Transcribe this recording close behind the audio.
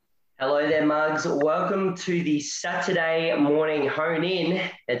Hello there, Mugs. Welcome to the Saturday morning hone in.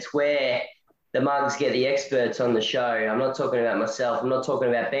 It's where the Mugs get the experts on the show. I'm not talking about myself. I'm not talking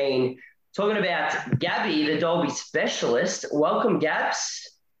about Bean. I'm talking about Gabby, the Dolby specialist. Welcome, Gabs.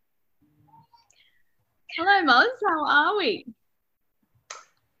 Hello, Moz. How are we?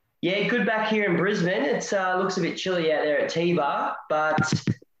 Yeah, good back here in Brisbane. It looks a bit chilly out there at T-Bar, but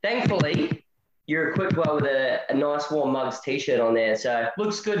thankfully you're equipped well with a nice warm Mugs t-shirt on there. So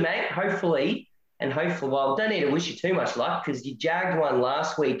looks good, mate. Hopefully, well, don't need to wish you too much luck because you jagged one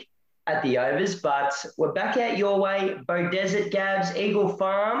last week at the overs, but we're back out your way. Bow Desert, Gabs, Eagle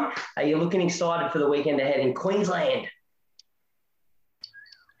Farm. Are you looking excited for the weekend ahead in Queensland?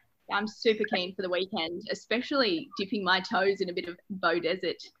 I'm super keen for the weekend, especially dipping my toes in a bit of Bow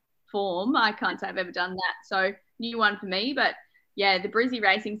Desert form. I can't say I've ever done that. So new one for me, but yeah, the Brizzy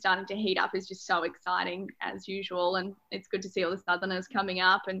racing starting to heat up is just so exciting as usual. And it's good to see all the Southerners coming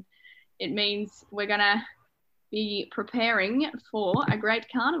up, and it means we're going to be preparing for a great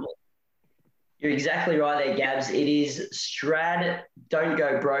carnival. You're exactly right there, Gabs. It is Strad Don't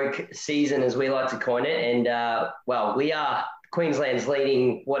Go Broke season, as we like to coin it. And, well, we are Queensland's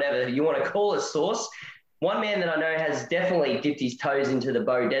leading, whatever you want to call it, source. One man that I know has definitely dipped his toes into the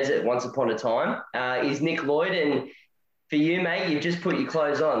Bow Desert once upon a time is Nick Lloyd. And for you, mate, you've just put your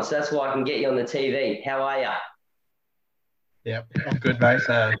clothes on, so that's why I can get you on the TV. How are you? Yeah, I'm good, mate.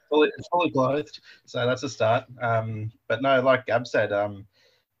 Fully clothed, so that's a start. But no, like Gab said,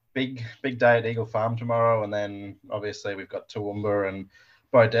 big day at Eagle Farm tomorrow, and then obviously we've got Toowoomba and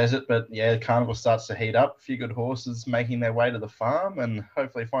Bow Desert. But yeah, the carnival starts to heat up. A few good horses making their way to the farm, and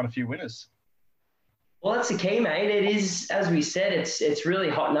hopefully find a few winners. Well, that's the key, mate. It is, as we said, it's really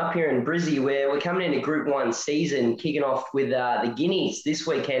hotting up here in Brizzy, where we're coming into Group 1 season, kicking off with the Guineas this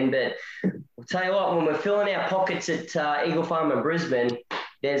weekend. But I'll tell you what, when we're filling our pockets at Eagle Farm in Brisbane,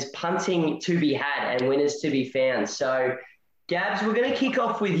 there's punting to be had and winners to be found. So, Gabs, we're going to kick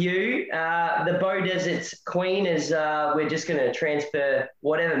off with you. The Bow Desert's Queen is we're just going to transfer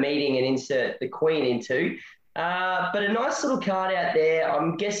whatever meeting and insert the Queen into. But a nice little card out there.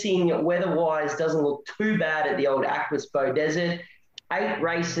 I'm guessing weather-wise doesn't look too bad at the old Aquis Bow Desert. 8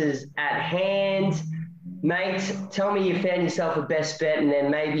 races at hand. Mate, tell me you found yourself a best bet and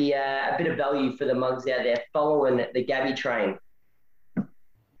then maybe a bit of value for the Mugs out there following the Gabby train.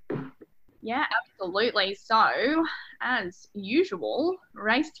 Yeah, absolutely. So, as usual,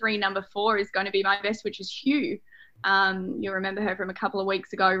 race 3, number 4 is going to be my best, which is Hugh. You'll remember her from a couple of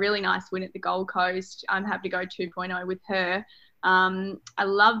weeks ago. Really nice win at the Gold Coast. I'm happy to go 2.0 with her. I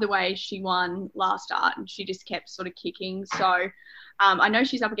love the way she won last start, and she just kept sort of kicking. So I know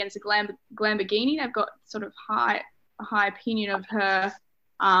she's up against a Lamborghini. They've got sort of high opinion of her.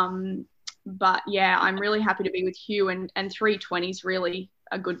 But yeah, I'm really happy to be with Hugh, and 320 is really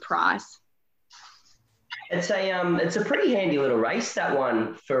a good price. It's a pretty handy little race, that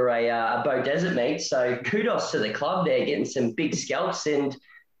one, for a Bow Desert meet. So kudos to the club there, getting some big scalps. And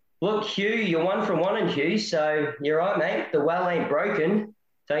look, Hugh, you're 1 from 1 in Hugh, so you're right, mate. The well ain't broken.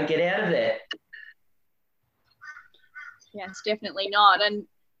 Don't get out of there. Yeah, it's definitely not. And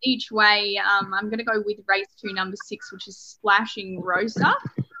each way, I'm going to go with race 2, number 6, which is Splashing Rosa.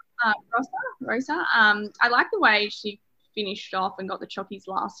 Rosa. I like the way she finished off and got the chockies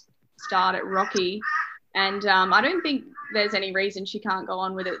last start at Rocky. And I don't think there's any reason she can't go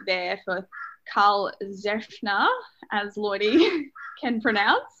on with it there for Carl Zechner, as Lloydie can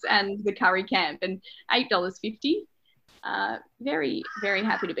pronounce, and the Curry Camp, and $8.50. Very, very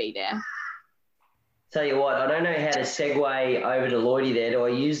happy to be there. Tell you what, I don't know how to segue over to Lloydie there. Do I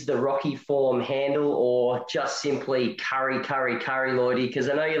use the Rocky form handle or just simply curry, Lloydie? Because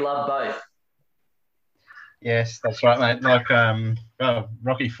I know you love both. Yes, that's right, mate. Like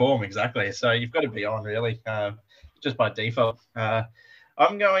Rocky form, exactly. So you've got to be on, really, just by default.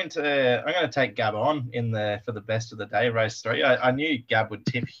 I'm going to take Gab on for the best of the day, race 3. I knew Gab would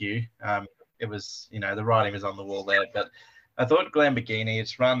tip Hugh. It was, the writing was on the wall there, but I thought Lamborghini.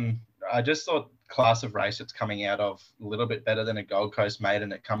 It's run. I just thought class of race it's coming out of a little bit better than a Gold Coast mate,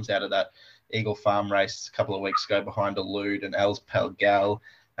 and it comes out of that Eagle Farm race a couple of weeks ago behind Elude and Els Pelgal.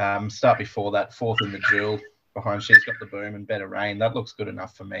 Start before that, 4th in the Jewel behind She's Got the Boom and Better Rain. That looks good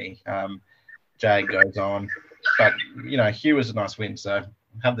enough for me. Jag goes on, but Hugh was a nice win, so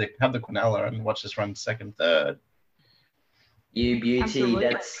have the Quinella and watch us run 2nd, 3rd. You beauty.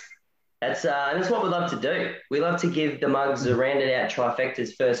 Absolutely. That's what we love to do. We love to give the Mugs a rounded out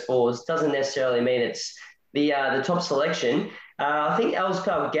trifectas first fours. Doesn't necessarily mean it's the top selection. I think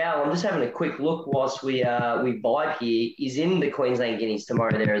Elspeth Gal, I'm just having a quick look whilst we vibe here, is in the Queensland Guineas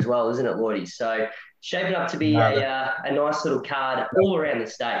tomorrow there as well, isn't it, Lloydie? So shaping up to be a nice little card all around the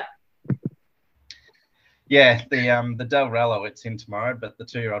state. Yeah, the Del it's in tomorrow, but the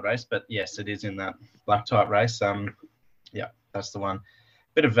 2-year-old race. But yes, it is in that black type race. Yeah, that's the one.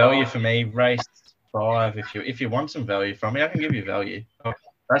 Bit of value for me. Race 5. If you want some value from me, I can give you value.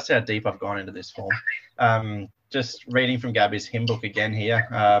 That's how deep I've gone into this form. Just reading from Gabby's hymn book again here.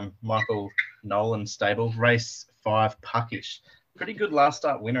 Michael Nolan stable. Race 5, Puckish. Pretty good last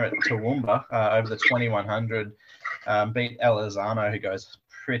start winner at Toowoomba over the 2100. Beat Elizano, who goes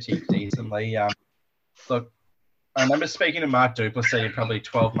pretty decently. Look, I remember speaking to Mark Duplessis probably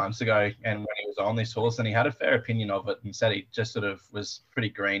 12 months ago, and when he was on this horse, and he had a fair opinion of it and said he just sort of was pretty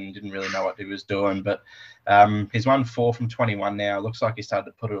green and didn't really know what he was doing. But he's won 4 from 21 now. Looks like he started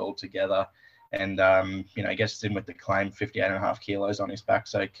to put it all together, and gets in with the claim 58.5 kilos on his back,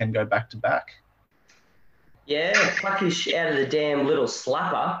 so can go back to back. Yeah, Puckish out of the damn little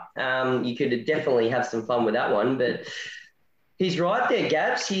slapper. You could definitely have some fun with that one, but he's right there,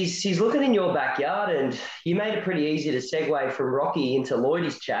 Gabs. He's looking in your backyard, and you made it pretty easy to segue from Rocky into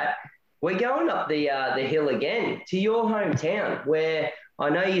Lloydie's chat. We're going up the hill again to your hometown, where I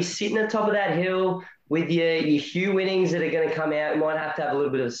know you're sitting at the top of that hill with your Hugh winnings that are going to come out. You might have to have a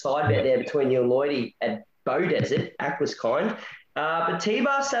little bit of a side bet there between you and Lloydie at Bow Desert, Aquas Kind. But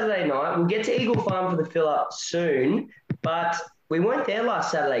T-Bar Saturday night, we'll get to Eagle Farm for the fill-up soon, but we weren't there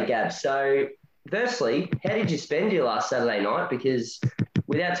last Saturday, Gabs. So firstly, how did you spend your last Saturday night? Because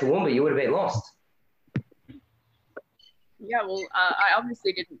without Toowoomba, you would have been lost. Yeah, well, I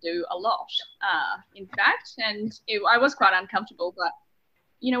obviously didn't do a lot, in fact, and I was quite uncomfortable. But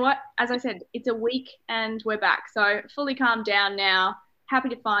you know what? As I said, it's a week and we're back. So fully calmed down now, happy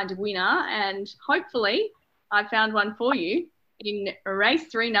to find a winner, and hopefully I found one for you in race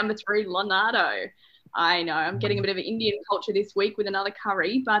 3, number 3, Lonardo. I know I'm getting a bit of an Indian culture this week with another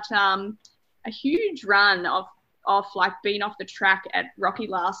curry, but a huge run off like being off the track at Rocky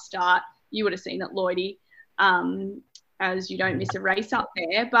last start. You would have seen it, Lloydie, as you don't miss a race up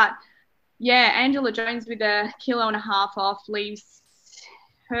there. But yeah, Angela Jones with 1.5 kilos off leaves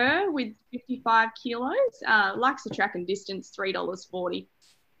her with 55 kilos. Likes the track and distance, $3.40.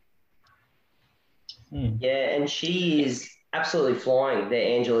 Yeah, and she is absolutely flying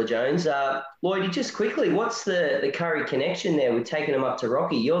there, Angela Jones. Lloydie, just quickly, what's the Curry connection there with taking them up to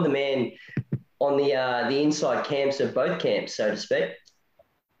Rocky? You're the man on the inside camps of both camps, so to speak.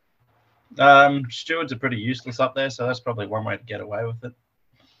 Stewards are pretty useless up there, so that's probably one way to get away with it.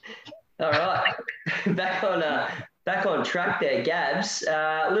 All right, back on track there, Gabs.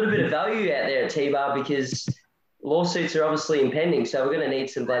 A little bit of value out there at T-Bar because lawsuits are obviously impending, so we're going to need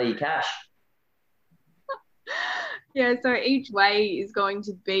some bloody cash. Yeah, so each way is going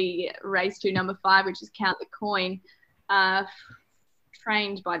to be race 2, number 5, which is Count the Coin,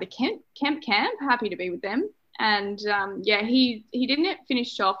 trained by the Kemp Camp. Happy to be with them. And, he didn't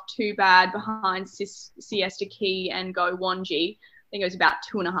finish off too bad behind Siesta Key and Go Wanji. I think it was about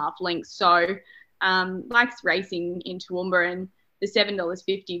 2.5 lengths. So likes racing in Toowoomba, and the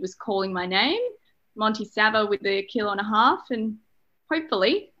 $7.50 was calling my name. Monty Sava with 1.5 kilos, and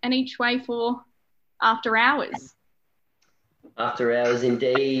hopefully an each way for After Hours. After Hours,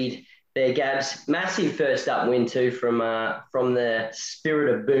 indeed. There, Gabs. Massive first up win too from the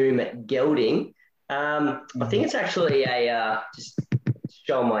Spirit of Boom gelding. I think it's actually just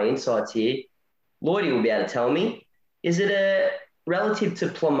showing my insights here. Lloydie will be able to tell me. Is it a relative to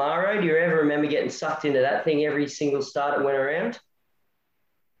Plamaro? Do you ever remember getting sucked into that thing every single start it went around?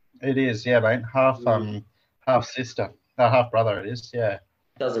 It is, yeah, mate. Half sister, half brother. It is, yeah.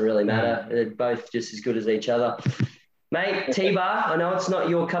 Doesn't really matter. They're both just as good as each other. Mate, T-Bar, I know it's not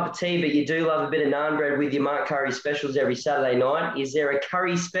your cup of tea, but you do love a bit of naan bread with your Mark Curry specials every Saturday night. Is there a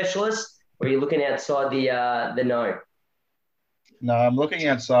curry specialist, or are you looking outside the no? No, I'm looking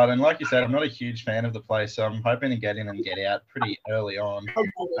outside, and like you said, I'm not a huge fan of the place, so I'm hoping to get in and get out pretty early on. Hang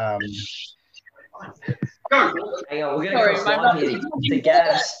on, we're going to cross line here to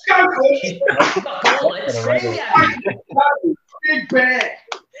Gabs. Big bag.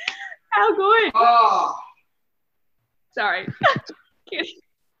 How good. Oh. Sorry. He's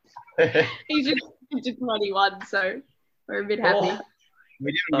just 21, so we're a bit happy. Oh.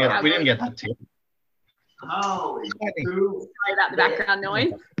 We didn't get that tip. Holy Sorry about the background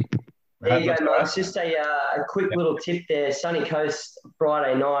noise. There you go, Mike. Just a quick little tip there. Sunny Coast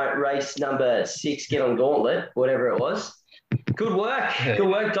Friday night, race number 6, Get On Gauntlet, whatever it was. Good work. Good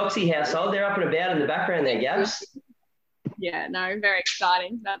work, Doxy household. They're up and about in the background there, Gabs. Yeah, no, very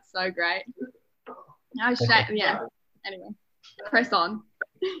exciting. That's so great. Yeah. Anyway, press on.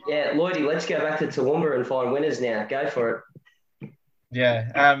 Yeah, Lloydie, let's go back to Toowoomba and find winners now. Go for it.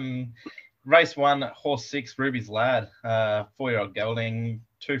 Yeah. Race 1, horse 6, Ruby's Lad, 4-year-old gelding.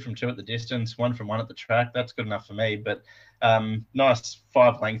 2 from 2 at the distance, 1 from 1 at the track. That's good enough for me. But nice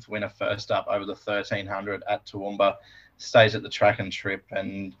 5-length winner first up over the 1300 at Toowoomba. Stays at the track and trip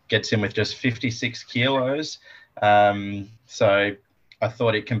and gets in with just 56 kilos. So I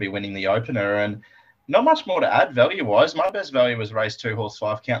thought it can be winning the opener, and not much more to add value-wise. My best value was race 2, horse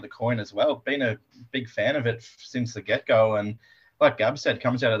 5, Count the Coin as well. Been a big fan of it since the get-go, and like Gab said,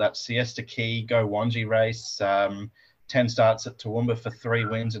 comes out of that Siesta Key Go Wanji race. 10 starts at Toowoomba for 3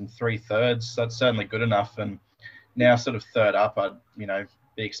 wins and 3 thirds. That's certainly good enough, and now sort of third up, I'd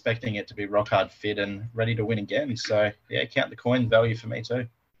be expecting it to be rock hard fit and ready to win again. So yeah, Count the Coin value for me too.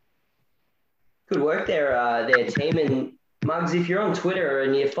 Good work there, team. And Muggs, if you're on Twitter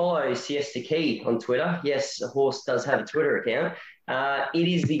and you follow Siesta Key on Twitter, yes, a horse does have a Twitter account. It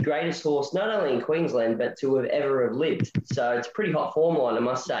is the greatest horse, not only in Queensland, but to have ever lived. So it's a pretty hot form line, I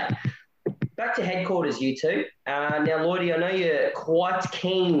must say. Back to headquarters, you two. Now, Lloydie, I know you're quite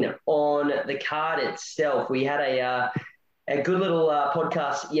keen on the card itself. We had a good little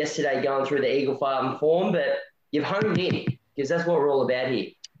podcast yesterday going through the Eagle Farm form, but you've honed in, because that's what we're all about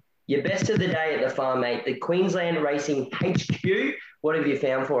here. Your best of the day at the farm, mate, the Queensland Racing HQ. What have you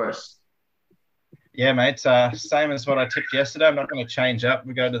found for us? Yeah, mate, same as what I tipped yesterday. I'm not going to change up.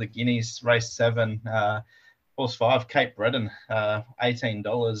 We go to the Guineas, race 7, horse 5, Cape Breton,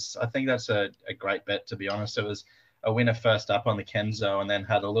 $18. I think that's a great bet, to be honest. It was a winner first up on the Kenzo and then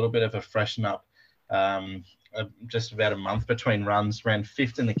had a little bit of a freshen up, just about a month between runs. Ran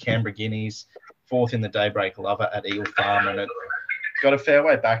 5th in the Canberra Guineas, 4th in the Daybreak Lover at Eagle Farm, and it got a fair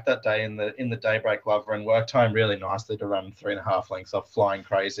way back that day in the Daybreak Lover and worked home really nicely to run 3.5 lengths off Flying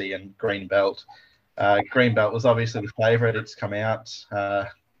Crazy and Green Belt. Green Belt was obviously the favourite. It's come out.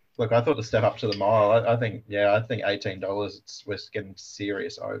 Look, I thought to step up to the mile. I think $18. We're getting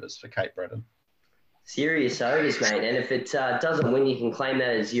serious overs for Cape Breton. Serious overs, mate. And if it doesn't win, you can claim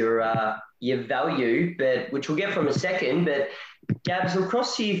that as your value, but which we'll get from a second. But Gabs, we'll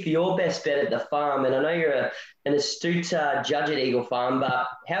cross to you for your best bet at the farm. And I know you're an astute judge at Eagle Farm, but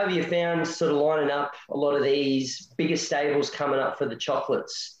how have you found sort of lining up a lot of these bigger stables coming up for the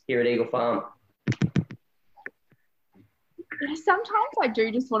chocolates here at Eagle Farm? Yeah, sometimes I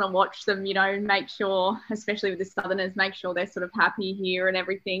do just want to watch them, make sure, especially with the Southerners, make sure they're sort of happy here and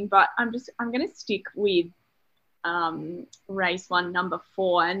everything. But I'm going to stick with race 1, number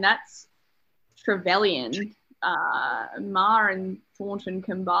 4, and that's Trevelyan, Mar and Thornton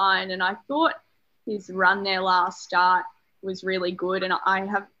combined. And I thought his run there last start was really good, and I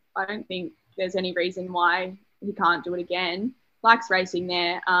don't think there's any reason why he can't do it again. Likes racing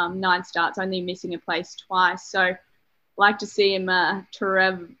there, 9 starts, only missing a place twice. So like to see him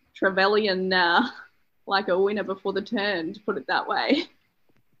Trevelyan like a winner before the turn, to put it that way.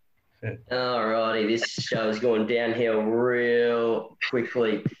 All righty, this show is going downhill real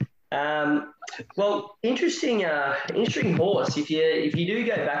quickly. Well, interesting horse. If you do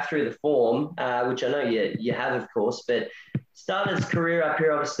go back through the form, which I know you have, of course, but started his career up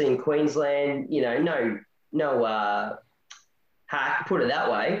here, obviously in Queensland. No hack, put it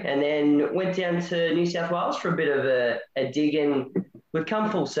that way, and then went down to New South Wales for a bit of a dig, and we've come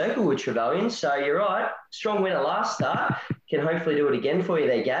full circle with Trevelyan. So you're right, strong winner last start. Can hopefully do it again for you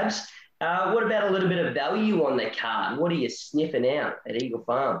there, Gabs. What about a little bit of value on the card? What are you sniffing out at Eagle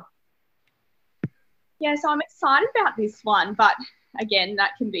Farm? Yeah, so I'm excited about this one, but again,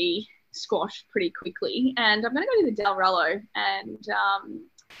 that can be squashed pretty quickly. And I'm going to go to the Dalrello and,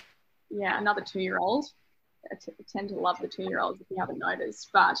 another 2-year-old. I tend to love the 2-year-olds if you haven't noticed.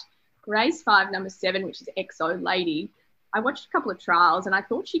 But race 5, number 7, which is Exo Lady, I watched a couple of trials and I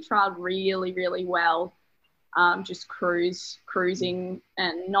thought she trialled really, really well. Just cruising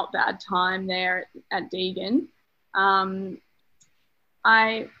and not bad time there at Deagon. I'm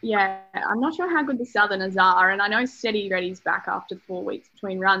not sure how good the Southerners are, and I know Steady Ready's back after 4 weeks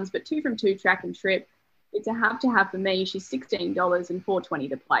between runs, but 2 from 2 track and trip, it's a have to have for me. She's $16 and $4.20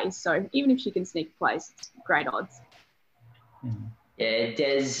 to place, so even if she can sneak place, it's great odds. Yeah,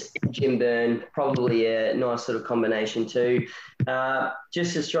 Des, Jim Byrne, probably a nice sort of combination too.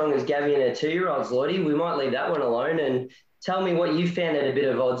 Just as strong as Gabby and her 2-year-olds, Lloydie. We might leave that one alone, and tell me what you found at a bit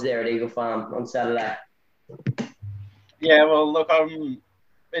of odds there at Eagle Farm on Saturday. Yeah, well, look,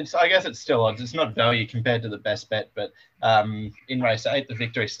 I guess it's still odds. It's not value compared to the best bet, but in race 8, the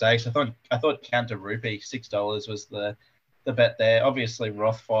Victory Stakes, I thought Counter Rupee, $6 was the bet there. Obviously,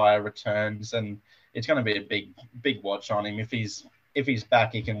 Rothfire returns, and it's going to be a big watch on him. If he's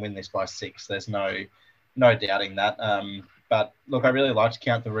back, he can win this by 6. There's no doubting that. But look, I really liked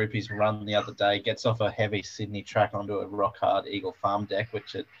Count the Rupee's run the other day. Gets off a heavy Sydney track onto a rock hard Eagle Farm deck,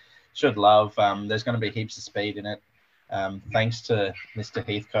 which it should love. There's going to be heaps of speed in it. thanks to Mr.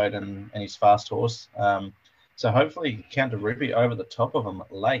 Heathcote and his fast horse. So hopefully Counter Ruby over the top of them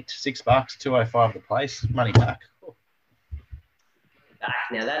late. $6, 205 the place, money back.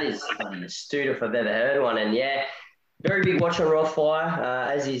 Now that is astute if I've ever heard one. And yeah, very big watch on Rothfire.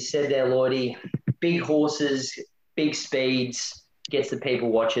 As you said there, Lloydie, big horses, big speeds, gets the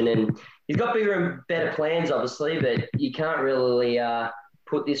people watching. And he's got bigger and better plans, obviously, but you can't really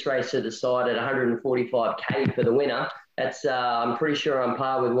put this race to the side at 145K for the winner. That's I'm pretty sure on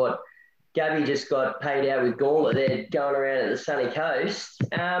par with what Gabby just got paid out with Gauntlet. They're going around at the sunny coast.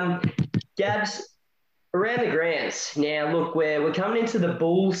 Gabs, around the grounds. Now, look, we're coming into the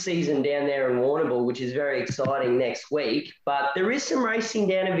bull season down there in Warrnambool, which is very exciting next week. But there is some racing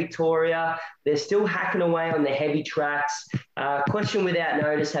down in Victoria. They're still hacking away on the heavy tracks. Question without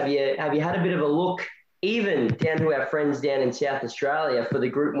notice, have you had a bit of a look, even down to our friends down in South Australia, for the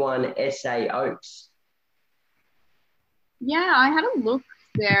Group 1 SA Oaks? Yeah, I had a look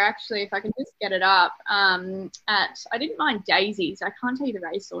there, actually, if I can just get it up. I didn't mind Daisy's. I can't tell you the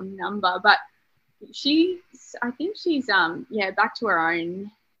race or number, but I think she's back to her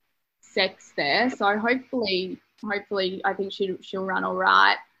own sex there. So hopefully I think she'll run all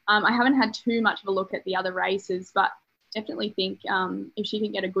right. I haven't had too much of a look at the other races, but definitely think if she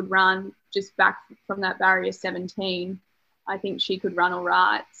can get a good run just back from that barrier 17, I think she could run all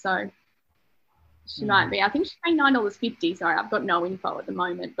right. So she might be. I think she's paying $9.50. Sorry, I've got no info at the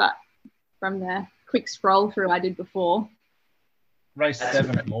moment, but from the quick scroll through I did before. Race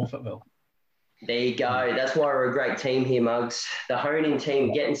 7 at Morphettville. There you go. That's why we're a great team here, Mugs. The honing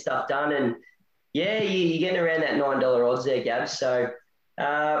team, getting stuff done. And, yeah, you're getting around that $9 odds there, Gab. So,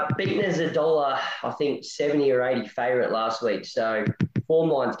 beaten as $1, I think, 70 or 80 favourite last week. So, form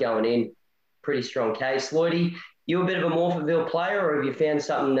line's going in. Pretty strong case. Lloydie, you a bit of a Morphettville player, or have you found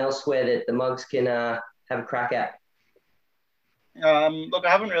something elsewhere that the Mugs can have a crack at? Look,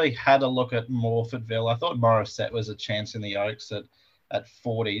 I haven't really had a look at Morphettville. I thought Morisset was a chance in the Oaks at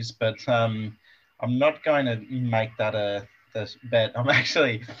 40s, but I'm not going to make that a bet. I'm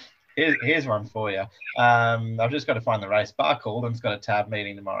actually here's one for you. I've just got to find the race. Barcaldon's got a tab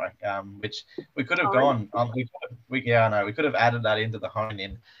meeting tomorrow, which we could have gone on. We could have added that into the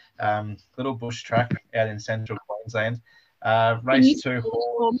hone-in. Little bush track out in central Queensland. Race 2.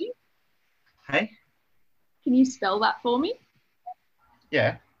 For me? Hey? Can you spell that for me?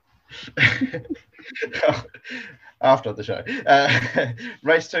 Yeah. After the show.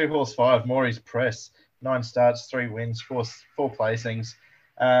 Race 2, horse 5, Maury's Press. 9 starts, 3 wins, 4 placings.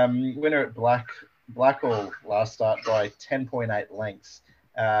 Winner at Blackall last start by 10.8 lengths.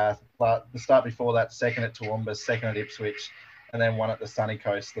 But the start before that, second at Toowoomba, second at Ipswich, and then one at the Sunny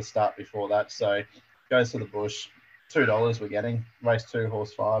Coast the start before that. So goes to the bush. $2 we're getting. Race 2,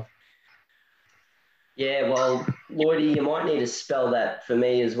 horse 5. Yeah, well, Lloydie, you might need to spell that for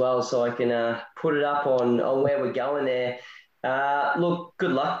me as well so I can put it up on where we're going there. Look,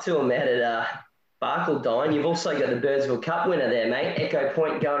 good luck to them out at Barcaldine. You've also got the Birdsville Cup winner there, mate. Echo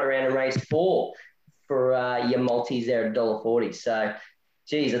Point going around in race 4 for your multis there at $1.40. So,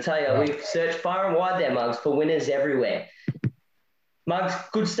 geez, I tell you, we've searched far and wide there, Mugs, for winners everywhere. Mugs,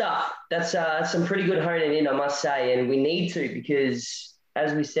 good stuff. That's some pretty good honing in, I must say, and we need to because,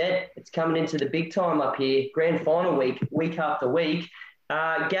 as we said, it's coming into the big time up here. Grand final week after week.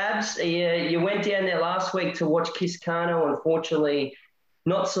 Gabs, you went down there last week to watch Kiscano. Unfortunately,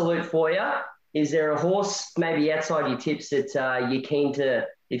 not salute for you. Is there a horse maybe outside your tips that you're keen to,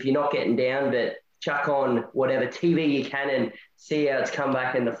 if you're not getting down, but chuck on whatever TV you can and see how it's come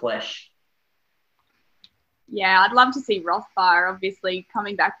back in the flesh? Yeah, I'd love to see Rothfire, obviously,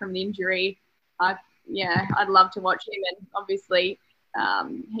 coming back from the injury. I'd love to watch him, and obviously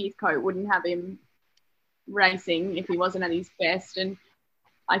Heathcote wouldn't have him racing if he wasn't at his best. And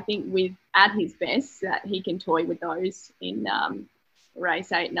I think at his best that he can toy with those in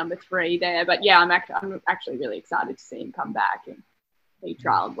race 8, number 3 there. But yeah, I'm actually really excited to see him come back, and he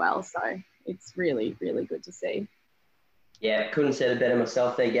trialled well. So it's really, really good to see. Yeah, couldn't say it better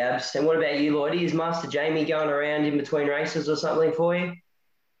myself there, Gabs. And what about you, Lloydie? Is Master Jamie going around in between races or something for you?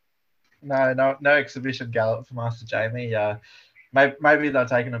 No exhibition gallop for Master Jamie. Maybe they're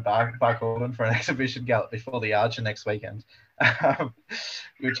taking a Barcaldine for an exhibition gallop before the Archer next weekend,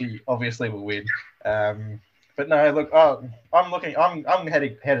 which he obviously will win. But no, look, I'm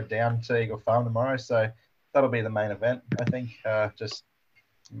headed down to Eagle Farm tomorrow, so that'll be the main event. I think just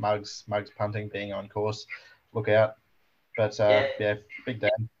Mugs punting being on course. Look out. But yeah, big day.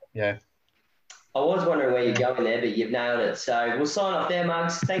 Yeah. I was wondering where you're going there, but you've nailed it. So we'll sign off there,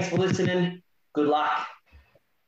 Mugs. Thanks for listening. Good luck.